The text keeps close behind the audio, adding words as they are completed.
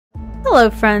Hello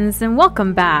friends and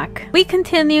welcome back. We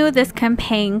continue this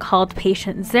campaign called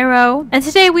Patient Zero, and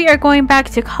today we are going back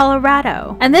to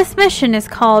Colorado, and this mission is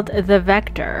called The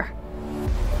Vector.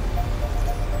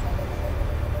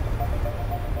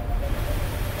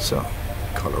 So,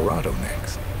 Colorado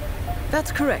next.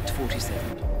 That's correct,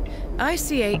 47.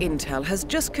 ICA Intel has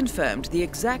just confirmed the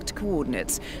exact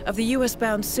coordinates of the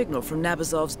US-bound signal from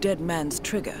Nabazov's Dead Man's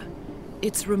Trigger.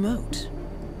 It's remote.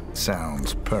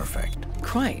 Sounds perfect.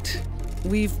 Quite.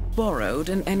 We've borrowed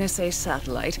an NSA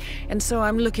satellite, and so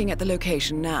I'm looking at the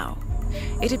location now.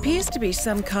 It appears to be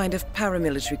some kind of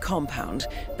paramilitary compound,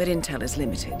 but intel is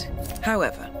limited.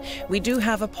 However, we do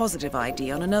have a positive ID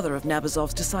on another of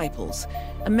Nabazov's disciples,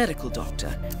 a medical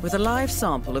doctor with a live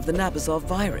sample of the Nabazov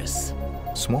virus.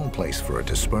 Small place for a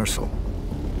dispersal.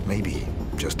 Maybe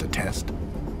just a test?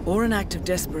 Or an act of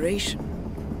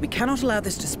desperation. We cannot allow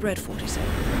this to spread, 47.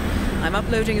 I'm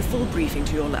uploading a full briefing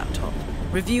to your laptop.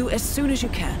 Review as soon as you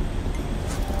can.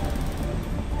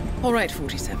 All right,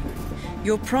 47.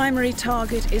 Your primary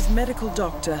target is medical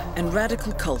doctor and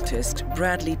radical cultist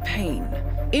Bradley Payne.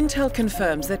 Intel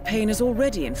confirms that Payne has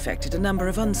already infected a number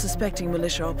of unsuspecting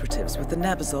militia operatives with the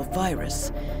Nabazov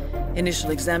virus.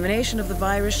 Initial examination of the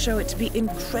virus show it to be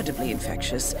incredibly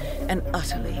infectious and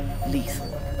utterly lethal.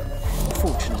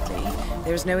 Fortunately,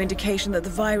 there is no indication that the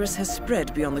virus has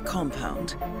spread beyond the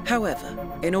compound. However,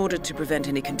 in order to prevent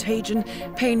any contagion,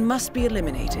 Payne must be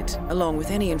eliminated, along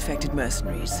with any infected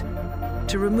mercenaries.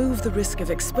 To remove the risk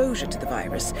of exposure to the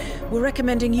virus, we're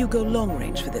recommending you go long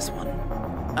range for this one.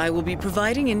 I will be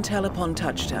providing intel upon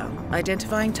touchdown,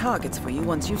 identifying targets for you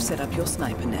once you've set up your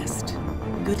sniper nest.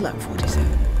 Good luck, 47.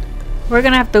 We're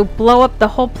gonna have to blow up the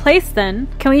whole place then.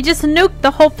 Can we just nuke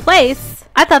the whole place?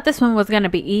 I thought this one was gonna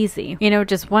be easy. You know,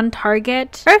 just one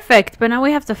target. Perfect, but now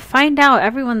we have to find out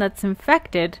everyone that's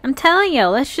infected. I'm telling you,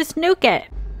 let's just nuke it.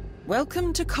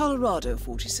 Welcome to Colorado,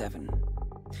 47.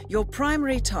 Your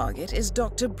primary target is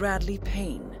Dr. Bradley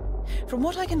Payne. From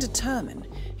what I can determine,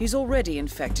 he's already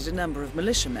infected a number of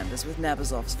militia members with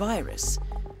Nabazov's virus.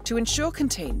 To ensure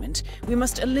containment, we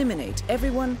must eliminate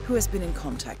everyone who has been in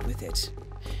contact with it.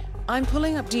 I'm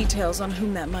pulling up details on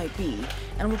whom that might be,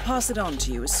 and will pass it on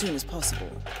to you as soon as possible.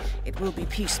 It will be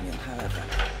piecemeal, however.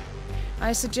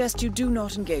 I suggest you do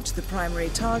not engage the primary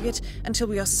target until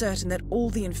we are certain that all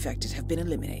the infected have been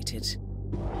eliminated.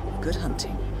 Good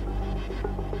hunting.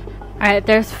 Alright,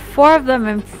 there's 4 of them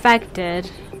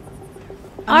infected.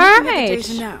 I'm looking at the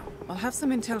data now. I'll have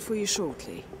some intel for you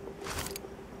shortly.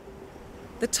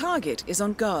 The target is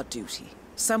on guard duty,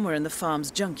 somewhere in the farm's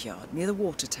junkyard near the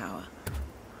water tower.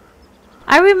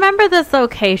 I remember this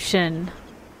location.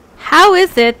 How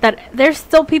is it that there's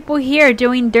still people here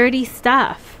doing dirty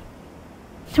stuff?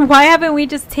 Why haven't we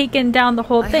just taken down the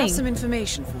whole thing? I have some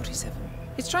information, 47.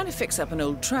 It's trying to fix up an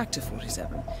old tractor,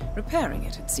 47. Repairing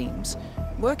it, it seems.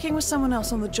 Working with someone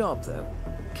else on the job, though.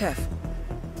 Careful.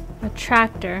 A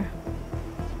tractor.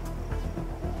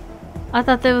 I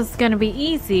thought that was gonna be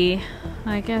easy.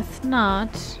 I guess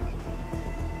not.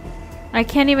 I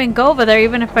can't even go over there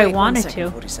even if I wanted to.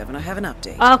 47, I have an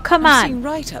update. Oh, come on. I'm seeing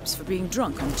write-ups for being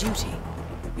drunk on duty.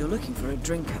 You're looking for a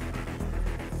drinker.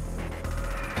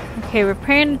 Okay,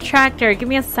 repairing the tractor. Give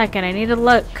me a second. I need to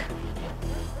look.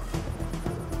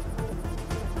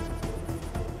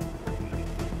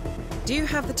 Do you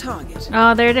have the target?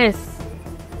 Oh, there it is.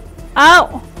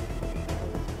 Oh!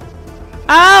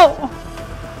 Oh!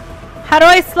 How do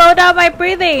I slow down my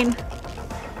breathing?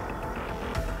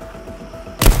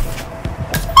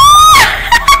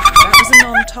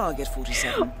 Target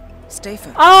 47. Stay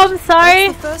focused. Oh, I'm sorry.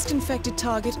 That's the first infected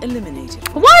target eliminated.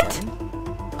 What?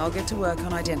 I'll get to work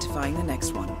on identifying the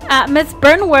next one. Miss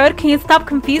Burnwood, can you stop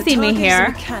confusing me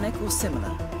here? The target is a mechanic or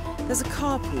similar. There's a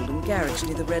carpool and garage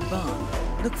near the Red Barn.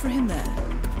 Look for him there.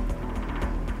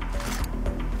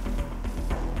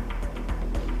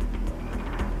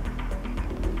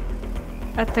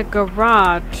 At the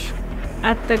garage.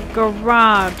 At the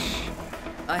garage.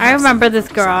 I remember this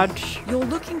garage. You're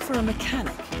looking for a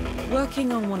mechanic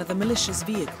working on one of the militia's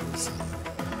vehicles.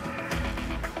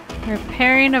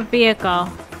 Repairing a vehicle.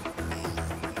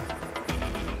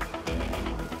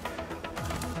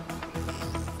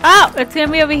 Oh, it's gonna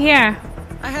be over here.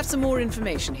 I have some more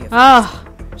information here. Oh.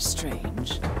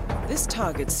 Strange. This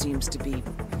target seems to be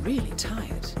really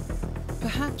tired.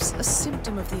 Perhaps a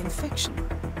symptom of the infection.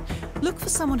 Look for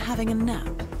someone having a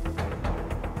nap.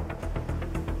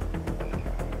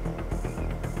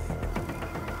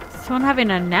 Someone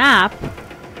having a nap?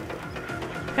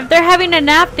 If they're having a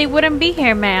nap, they wouldn't be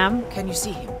here, ma'am. Can you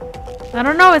see him? I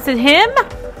don't know. Is it him?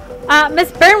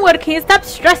 Miss Burnwood, can you stop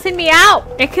stressing me out?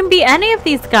 It can be any of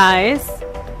these guys.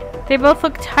 They both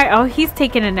look tired. Oh, he's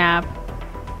taking a nap.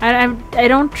 I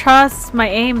don't trust my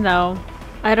aim though.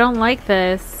 I don't like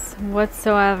this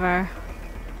whatsoever.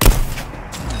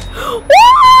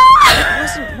 It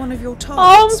wasn't one of your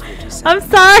targets, 47. I'm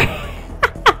sorry.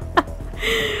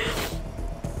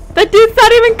 The dude's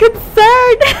not even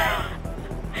concerned.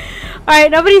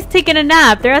 Alright, nobody's taking a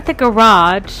nap. They're at the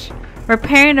garage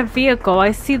repairing a vehicle.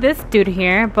 I see this dude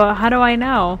here, but how do I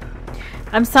know?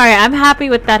 I'm sorry, I'm happy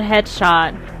with that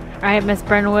headshot. Alright, Miss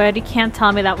Burnwood, you can't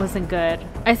tell me that wasn't good.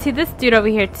 I see this dude over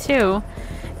here too.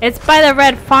 It's by the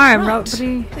red farm. Right.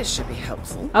 Nobody... This should be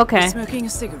helpful. Okay. He's smoking a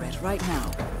cigarette right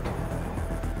now.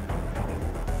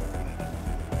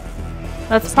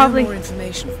 That's There's probably... no more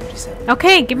information, 47.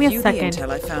 Okay, give me a Review second. the intel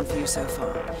I found for you so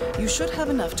far. You should have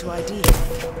enough to ID him.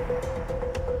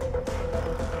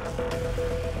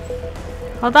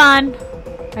 Hold on.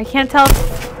 I can't tell.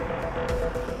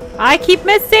 I keep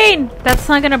missing! That's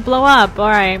not gonna blow up.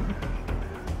 Alright.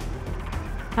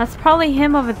 That's probably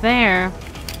him over there.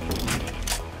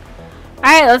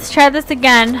 Alright, let's try this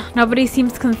again. Nobody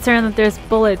seems concerned that there's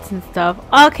bullets and stuff.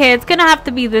 Okay, it's gonna have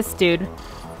to be this dude.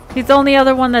 He's the only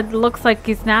other one that looks like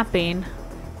he's napping.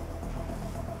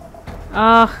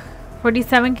 Ugh.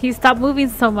 47, can you stop moving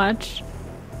so much?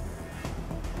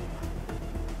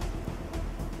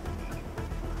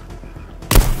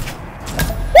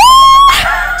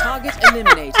 Target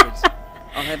eliminated.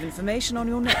 I'll have information on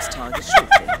your next target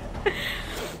shortly.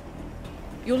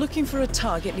 You're looking for a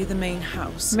target near the main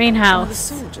house. Main One of house. the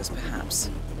soldiers, perhaps.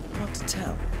 Hard to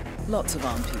tell. Lots of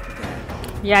armed people there.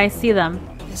 Yeah, I see them.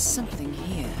 There's something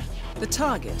here. The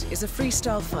target is a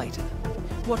freestyle fighter.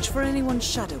 Watch for anyone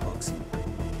shadowboxing.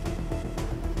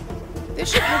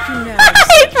 This should help you narrow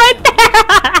He's right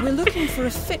there! We're looking for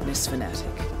a fitness fanatic.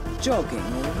 Jogging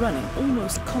or running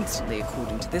almost constantly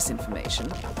according to this information.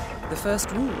 The first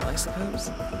rule, I suppose.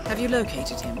 Have you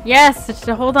located him? Yes, just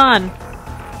hold on.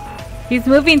 He's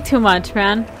moving too much,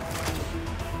 man.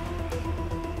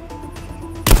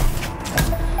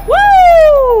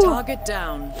 Woo! Target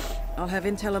down. I'll have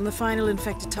intel on the final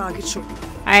infected target shortly.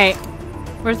 Alright.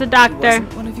 Where's the He doctor?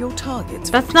 wasn't one of your targets.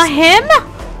 That's not him?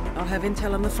 I'll have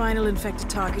intel on the final infected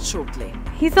target shortly.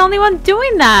 He's the only one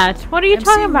doing that. What are you I'm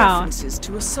talking seeing about? references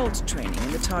to assault training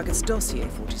in the target's dossier,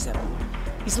 47.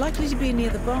 He's likely to be near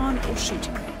the barn or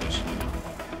shooting range.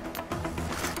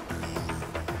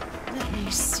 Let me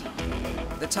see.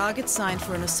 The target signed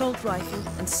for an assault rifle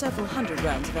and several hundred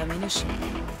rounds of ammunition.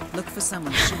 Look for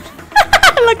someone shooting.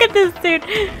 Look at this dude.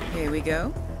 Here we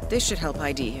go. This should help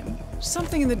ID him.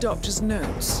 Something in the doctor's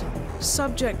notes.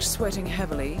 Subject sweating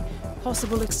heavily.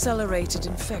 Possible accelerated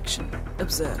infection.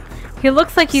 Observe. He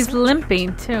looks like he's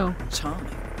limping too.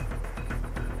 Charming.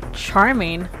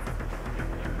 Charming.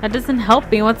 That doesn't help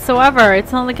me whatsoever.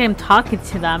 It's not like I'm talking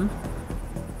to them.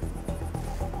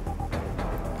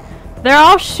 They're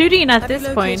all shooting at this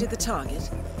Have you point. located the target?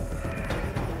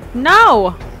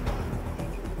 No!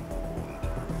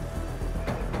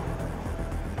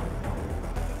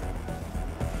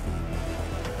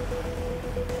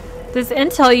 This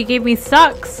intel you gave me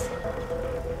sucks.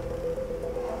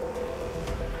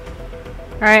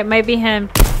 Alright, might be him.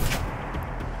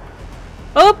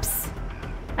 Oops!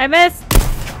 I missed!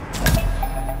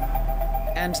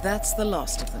 And that's the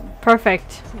last of them.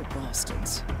 Perfect. Poor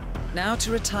bastards. Now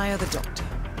to retire the doctor.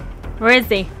 Where is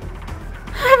he?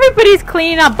 Everybody's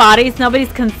cleaning up bodies.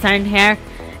 Nobody's concerned here.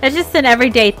 It's just an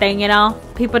everyday thing, you know?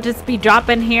 People just be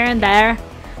dropping here and there.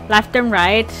 Left and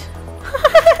right.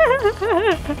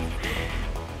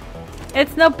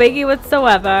 It's no biggie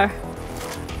whatsoever.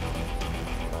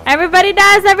 Everybody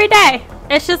dies every day.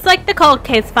 It's just like the cold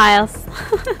case files.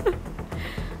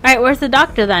 Alright, where's the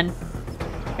doctor then?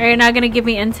 Are you not gonna give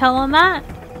me intel on that?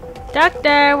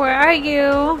 Doctor, where are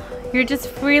you? You're just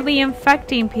freely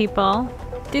infecting people.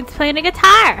 Dude's playing a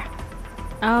guitar.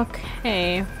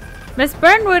 Okay. Miss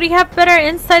Burnwood, you have better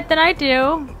insight than I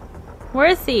do. Where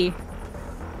is he?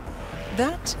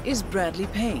 That is Bradley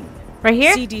Payne. Right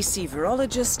here? CDC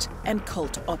virologist and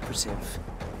cult operative.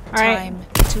 All right. Time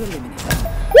to eliminate.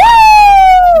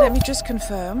 Woo! Let me just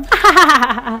confirm.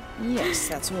 Yes,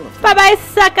 that's all of them. Bye-bye,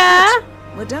 sucker!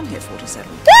 We're done here, 47.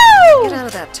 Woo! Get out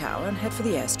of that tower and head for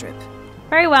the airstrip.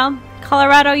 Very well.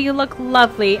 Colorado, you look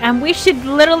lovely. And we should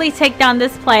literally take down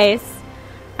this place.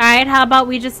 Alright, how about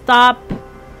we just stop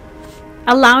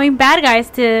allowing bad guys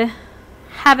to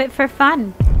have it for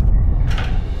fun?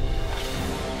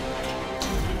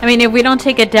 I mean, if we don't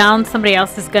take it down, somebody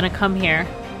else is gonna come here.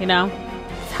 You know?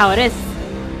 That's how it is.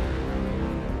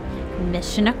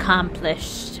 Mission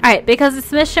accomplished. Alright, because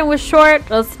this mission was short,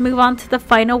 let's move on to the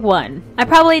final one. I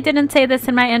probably didn't say this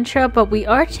in my intro, but we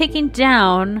are taking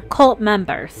down cult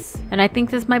members. And I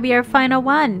think this might be our final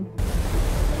one.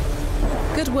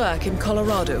 Good work in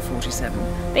Colorado, 47.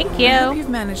 Thank I hope you. you've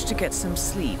managed to get some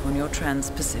sleep on your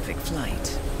trans-Pacific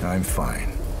flight. I'm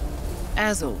fine.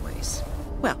 As always.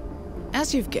 Well,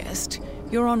 as you've guessed,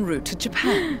 you're en route to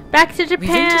Japan. Back to We've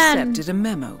Japan. intercepted a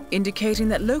memo indicating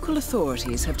that local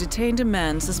authorities have detained a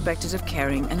man suspected of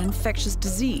carrying an infectious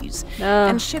disease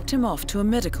and shipped him off to a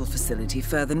medical facility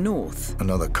further north.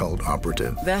 Another cult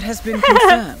operative. That has been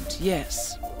confirmed,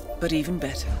 yes. But even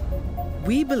better.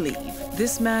 We believe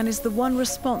this man is the one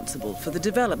responsible for the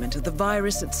development of the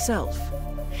virus itself.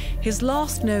 His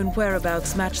last known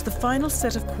whereabouts match the final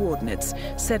set of coordinates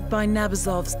set by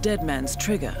Nabazov's dead man's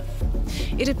trigger.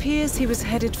 It appears he was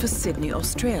headed for Sydney,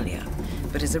 Australia,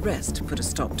 but his arrest put a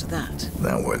stop to that.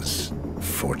 That was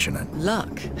fortunate.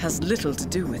 Luck has little to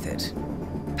do with it.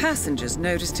 Passengers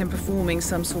noticed him performing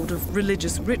some sort of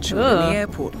religious ritual in the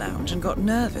airport lounge and got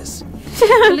nervous.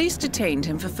 Police detained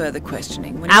him for further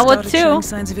questioning when he started showing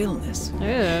signs of illness.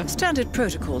 Standard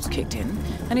protocols kicked in,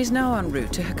 and he's now en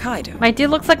route to Hokkaido. My dude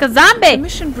looks like a The zombie.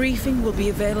 mission briefing will be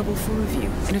available for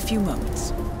review in a few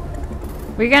moments.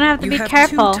 We're gonna have to You be have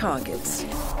careful. 2 targets.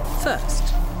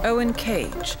 First, Owen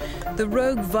Cage, the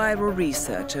rogue viral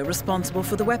researcher responsible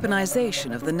for the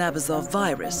weaponization of the Nabazov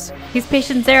virus. He's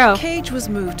patient 0. Cage was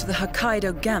moved to the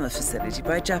Hokkaido Gamma facility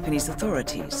by Japanese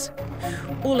authorities.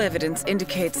 All evidence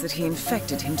indicates that he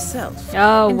infected himself,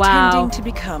 intending to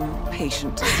become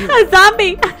patient 0. A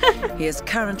zombie. He is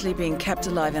currently being kept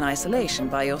alive in isolation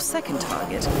by your second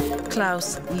target,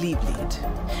 Klaus Liebleed.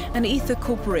 An Ether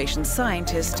Corporation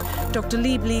scientist, Dr.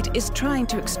 Liebleed is trying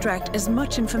to extract as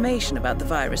much information about the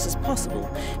virus as possible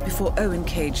before Owen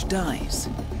Cage dies.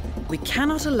 We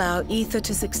cannot allow Ether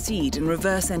to succeed in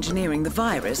reverse engineering the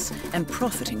virus and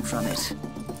profiting from it.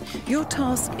 Your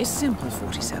task is simple,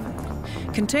 47.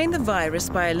 Contain the virus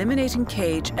by eliminating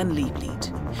Cage and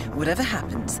Liebleed. Whatever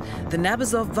happens, the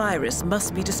Nabazov virus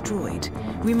must be destroyed.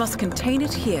 We must contain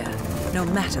it here, no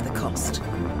matter the cost.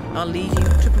 I'll leave you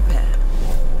to prepare.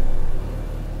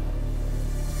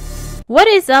 What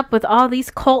is up with all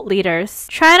these cult leaders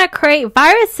trying to create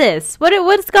viruses?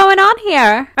 What's going on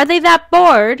here? Are they that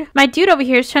bored? My dude over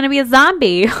here is trying to be a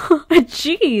zombie.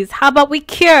 Jeez, how about we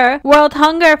cure world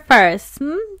hunger first?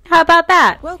 How about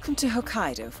that? Welcome to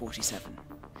Hokkaido, 47.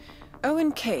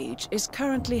 Owen Cage is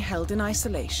currently held in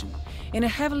isolation in a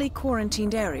heavily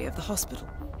quarantined area of the hospital.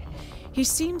 He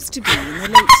seems to be in the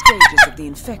late stages of the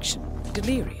infection,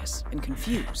 delirious and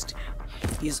confused.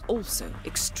 He is also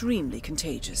extremely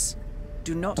contagious.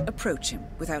 Do not approach him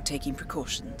without taking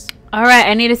precautions. Alright,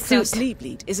 I need a suit. Klaus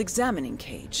Liebleed is examining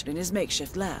Cage in his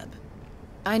makeshift lab.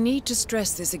 I need to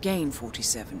stress this again,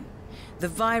 47. The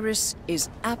virus is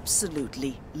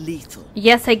absolutely lethal.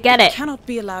 Yes, I get it. Cannot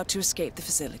be allowed to escape the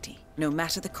facility, no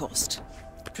matter the cost.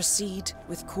 Proceed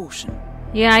with caution.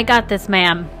 Yeah, I got this,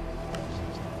 ma'am.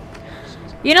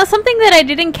 You know, something that I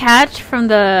didn't catch from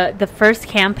the first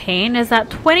campaign is that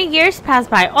 20 years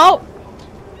passed by. Oh!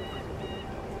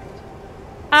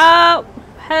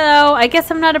 Hello. I guess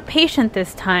I'm not a patient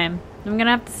this time. I'm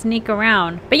gonna have to sneak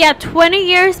around. But yeah, 20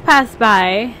 years passed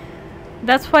by.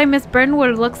 That's why Miss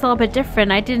Burnwood looks a little bit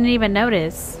different. I didn't even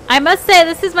notice. I must say,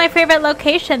 this is my favorite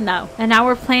location, though. And now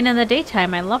we're playing in the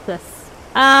daytime. I love this.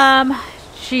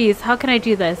 Jeez, how can I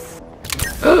do this?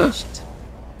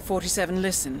 47,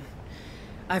 listen.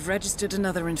 I've registered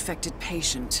another infected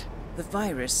patient. The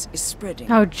virus is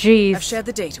spreading. Oh, jeez. I've shared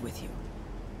the data with you.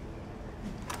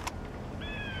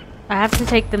 I have to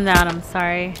take them down. I'm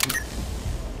sorry.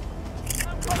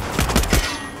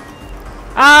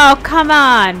 Oh, come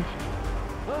on.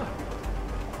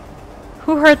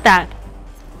 Who hurt that?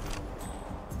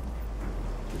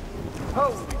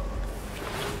 Oh!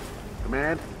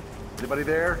 Command? Anybody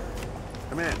there?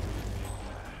 Come in.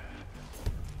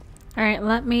 Alright,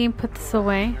 let me put this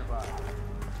away.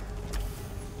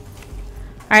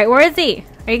 Alright, where is he?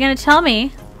 Are you gonna tell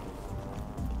me?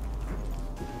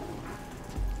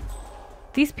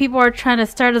 These people are trying to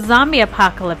start a zombie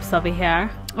apocalypse over here.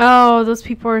 Oh, those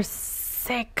people are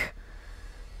sick.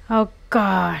 Oh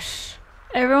gosh.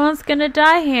 Everyone's gonna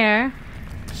die here.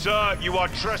 Sir, you are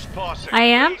trespassing. I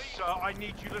am? Please, sir, I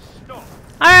need you to stop.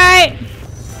 Alright.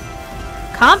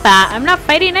 Combat? I'm not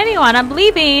fighting anyone. I'm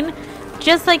leaving.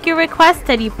 Just like you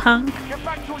requested, you punk. Get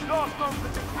back to your last moment.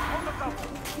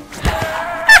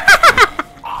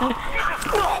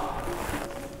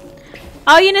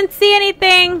 Oh, you didn't see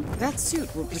anything. That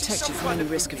suit will protect you from any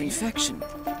risk of infection.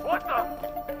 What the?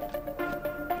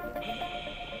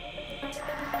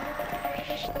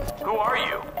 Who are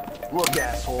you? Look,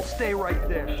 asshole, stay right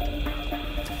there.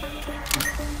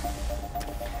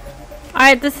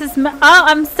 Alright, this is oh,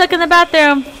 I'm stuck in the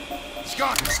bathroom.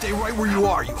 Scott, stay right where you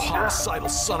are, you homicidal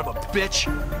son of a bitch.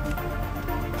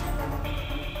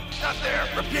 not there.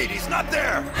 Repeat, he's not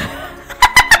there.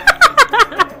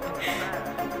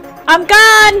 I'm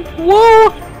gone!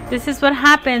 Woo! This is what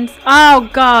happens. Oh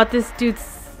god, this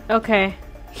dude's... Okay.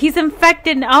 He's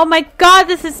infected. Oh my god,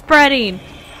 this is spreading.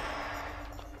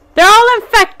 They're all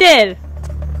infected!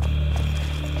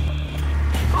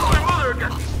 Holy mother!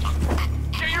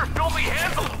 Get your filthy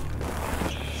hands off!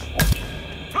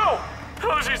 No!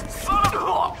 Oh, she's son of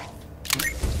a...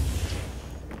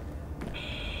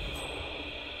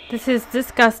 This is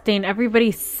disgusting.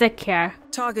 Everybody's sick here.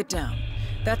 Target down.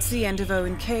 That's the end of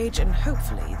Owen Cage and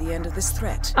hopefully the end of this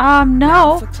threat. No.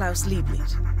 Now for Klaus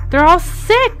Liebleed. They're all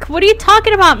sick. What are you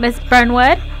talking about, Miss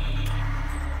Burnwood?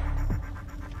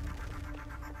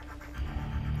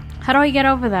 How do I get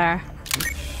over there?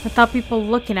 Without people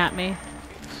looking at me.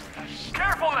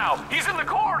 Careful now! He's in the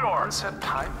corridor! Once at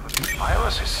time,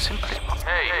 virus is simply...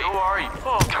 Hey, who are you?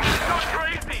 Oh, you're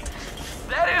crazy!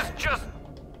 That is just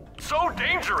so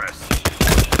dangerous!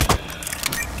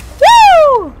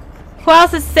 Woo! Who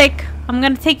else is sick? I'm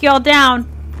gonna take you all down.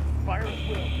 This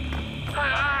is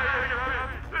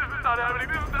not happening.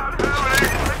 This is not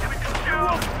happening. You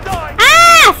will die!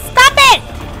 Ah! Stop it!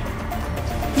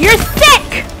 You're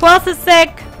sick! Who else is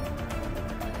sick?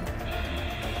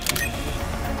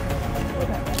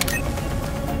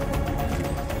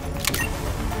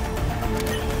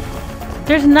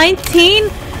 There's 19?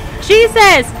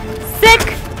 Jesus!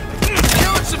 Sick!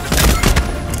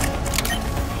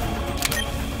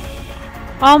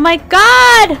 Oh my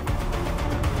god!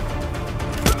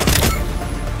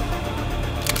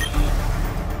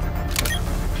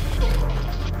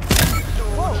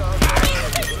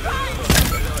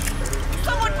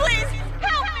 Someone please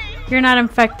help me! You're not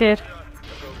infected.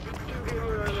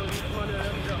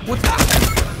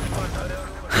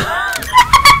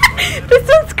 This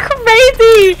is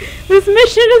crazy! This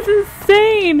mission is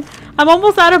insane! I'm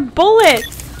almost out of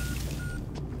bullets!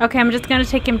 Okay, I'm just gonna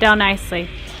take him down nicely.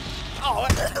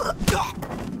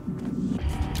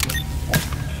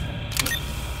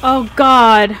 Oh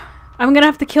god. I'm gonna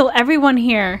have to kill everyone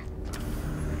here.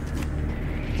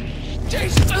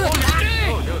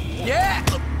 Yeah!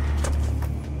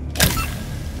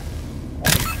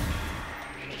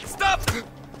 Stop!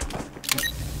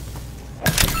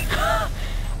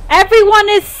 Everyone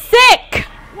is sick!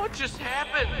 What just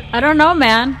happened? I don't know,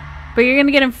 man. But you're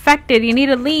gonna get infected. You need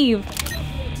to leave.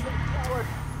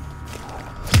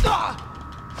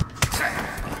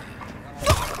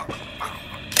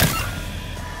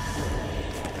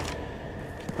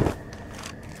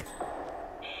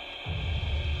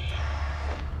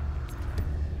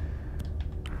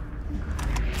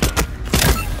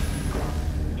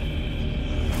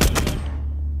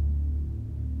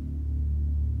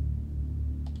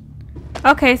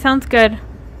 Okay, sounds good.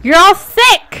 You're all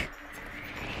sick!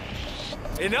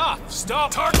 Enough!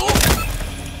 Stop! Turtle!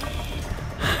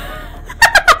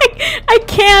 I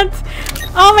can't!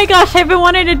 Oh my gosh, I've been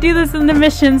wanting to do this in the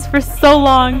missions for so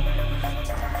long.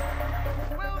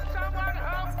 Will someone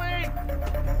help me?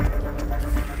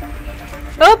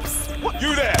 Oops!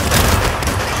 You there!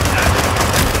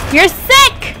 You're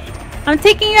sick! I'm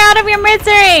taking you out of your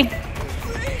misery!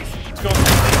 Let's go.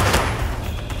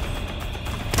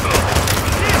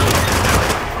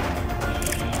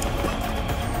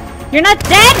 You're not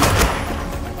dead?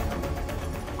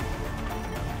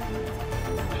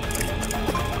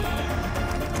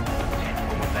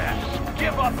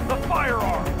 Give up the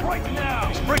firearm right now!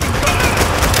 He's breaking gun!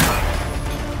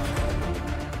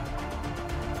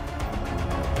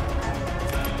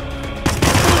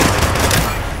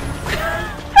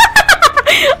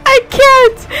 I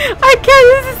can't!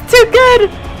 This is too good!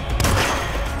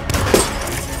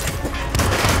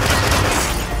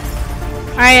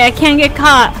 Alright, I can't get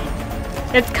caught.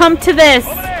 It's come to this.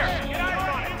 Over there! Get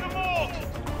out of the mold!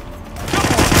 Come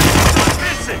on!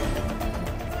 Missing!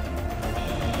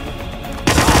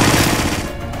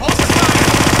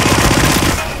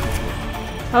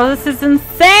 Oh, this is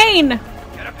insane!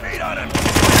 Get a beat on him!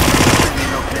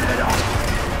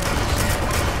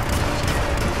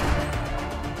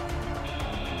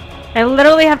 I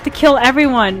literally have to kill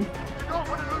everyone. You don't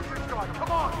want to lose this guy.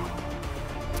 Come on.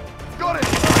 Got it.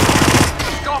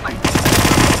 Got me.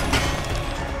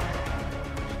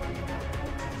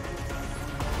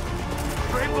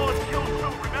 Stray bullets kill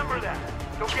too, remember that.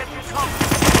 Don't get too comfortable.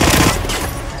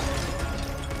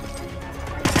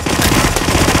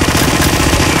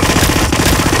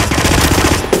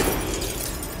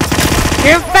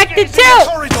 You're infected too!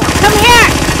 Come here!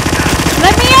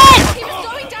 Let me in! He was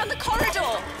going down the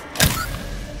corridor!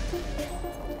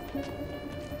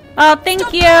 Oh,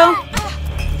 thank you!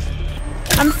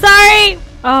 I'm sorry!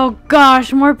 Oh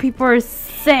gosh, more people are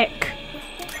sick.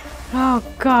 Oh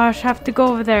gosh, I have to go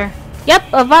over there. Yep,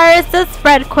 a virus does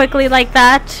spread quickly like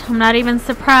that. I'm not even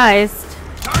surprised.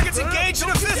 Target's engaged in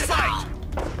a fist fight!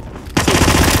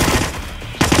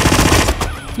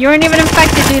 You weren't even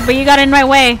infected, dude, but you got in my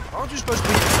way. Aren't you supposed to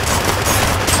be...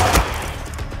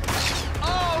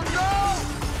 Oh no!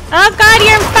 Oh god,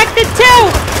 you're infected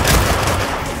too!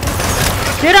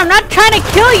 Dude, I'm not trying to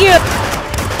kill you!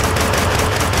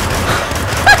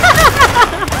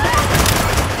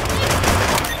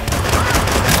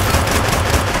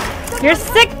 You're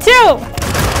sick too!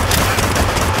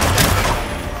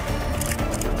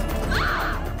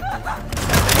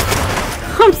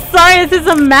 I'm sorry, this is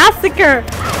a massacre!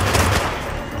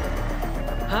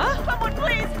 Someone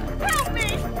please help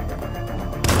me!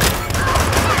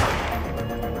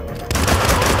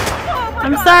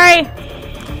 I'm sorry!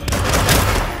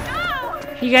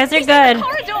 You guys are good.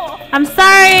 Corridor! I'm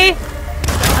sorry!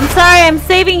 I'm sorry, I'm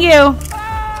saving you!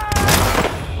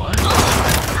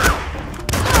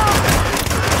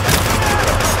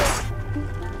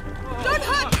 Don't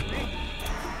hurt!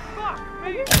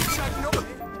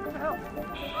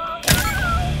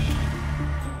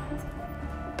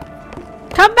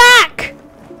 Come back!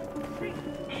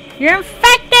 You're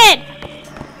infected!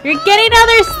 You're getting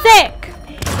others sick!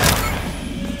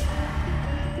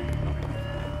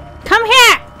 Come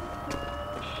here!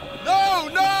 No,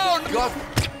 no! God.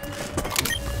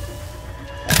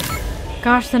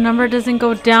 Gosh, the number doesn't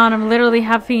go down. I'm literally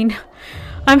having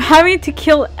to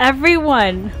kill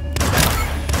everyone.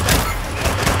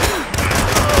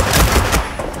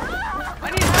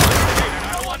 I need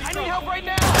help right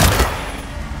now!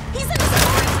 He's in his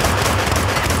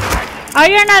Oh,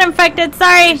 you're not infected.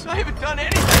 Sorry. I haven't done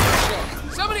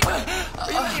anything! Somebody... Are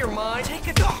you out of your mind? Take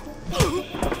it off!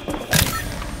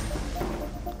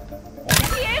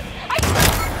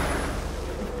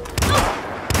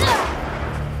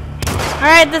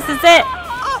 Alright, this is it.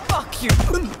 Oh, fuck you!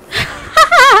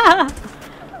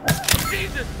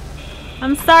 Jesus!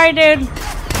 I'm sorry, dude.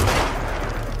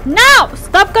 No!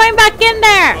 Stop going back in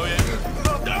there! Where's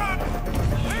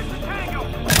the tango?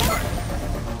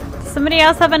 Somebody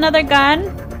else have another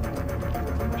gun?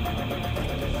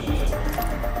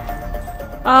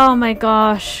 Oh my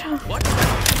gosh. What?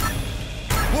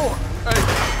 Whoa! Hey,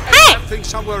 Hey! that thing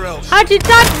somewhere else. How'd you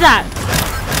dodge that?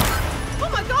 Oh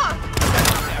my god!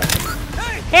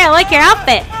 Hey, I like your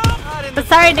outfit. But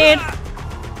sorry, dude.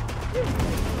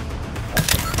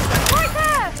 Right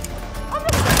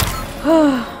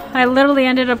there! I literally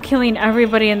ended up killing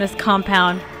everybody in this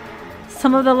compound.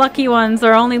 Some of the lucky ones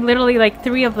are only literally like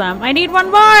 3 of them. I need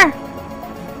one more!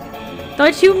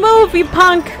 Don't you move, you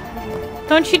punk!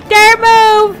 Don't you dare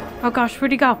move! Oh gosh,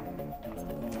 where'd he go?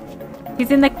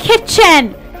 He's in the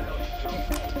kitchen!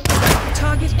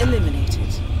 Target eliminated.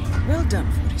 Well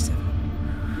done, 47.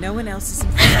 No one else is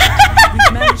infected.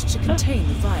 We've managed to contain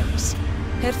the virus.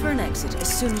 Head for an exit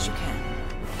as soon as you can.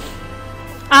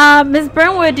 Miss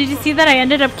Burnwood, did you see that I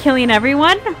ended up killing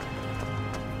everyone?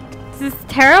 This is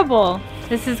terrible.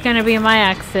 This is gonna be my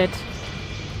exit.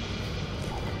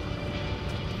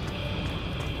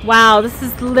 Wow, this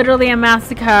is literally a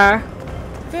massacre.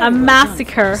 Very A well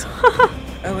massacre. done,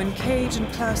 Owen Cage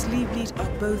and Klaus Lieblit are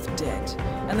both dead,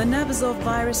 and the Nabazov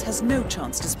virus has no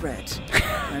chance to spread.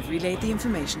 I've relayed the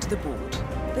information to the board.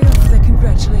 They offer their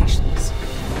congratulations.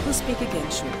 We'll speak again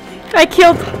shortly. I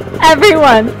killed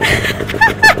everyone.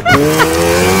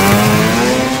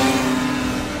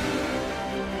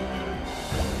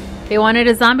 They wanted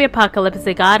a zombie apocalypse,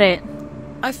 they got it.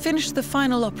 I've finished the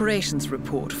final operations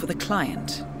report for the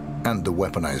client. And the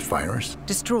weaponized virus?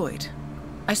 Destroyed.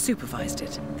 I supervised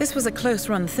it. This was a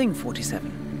close-run thing,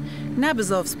 47.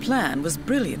 Nabazov's plan was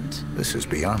brilliant. This is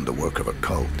beyond the work of a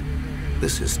cult.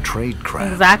 This is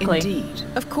tradecraft. Exactly. Indeed.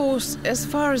 Of course, as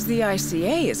far as the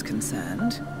ICA is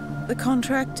concerned, the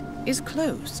contract is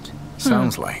closed.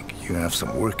 Sounds like you have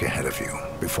some work ahead of you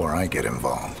before I get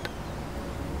involved.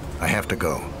 I have to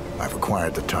go. I've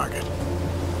acquired the target.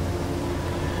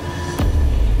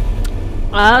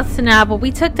 Oh snap, well,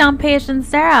 we took down patient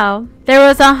 0. There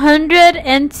was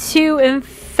 102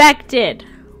 infected.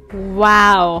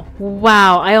 Wow.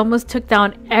 Wow, I almost took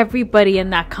down everybody in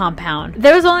that compound.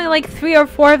 There was only like 3 or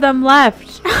 4 of them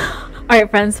left. Alright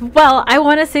friends, well, I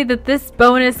want to say that this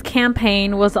bonus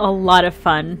campaign was a lot of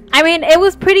fun. I mean, it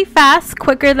was pretty fast,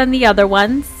 quicker than the other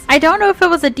ones. I don't know if it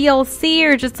was a DLC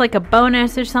or just like a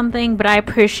bonus or something, but I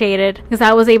appreciate it because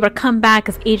I was able to come back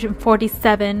as Agent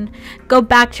 47, go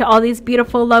back to all these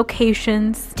beautiful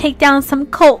locations, take down some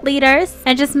cult leaders,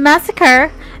 and just massacre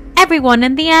everyone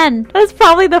in the end. That's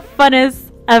probably the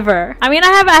funnest ever. I mean,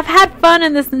 I've had fun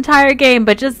in this entire game,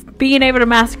 but just being able to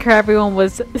massacre everyone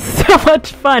was so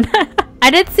much fun. I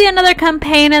did see another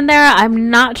campaign in there. I'm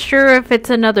not sure if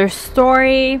it's another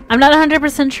story. I'm not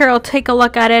 100% sure. I'll take a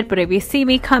look at it, but if you see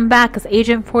me come back as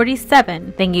Agent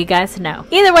 47, then you guys know.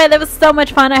 Either way, that was so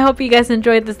much fun. I hope you guys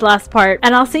enjoyed this last part,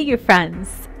 and I'll see you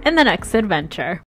friends in the next adventure.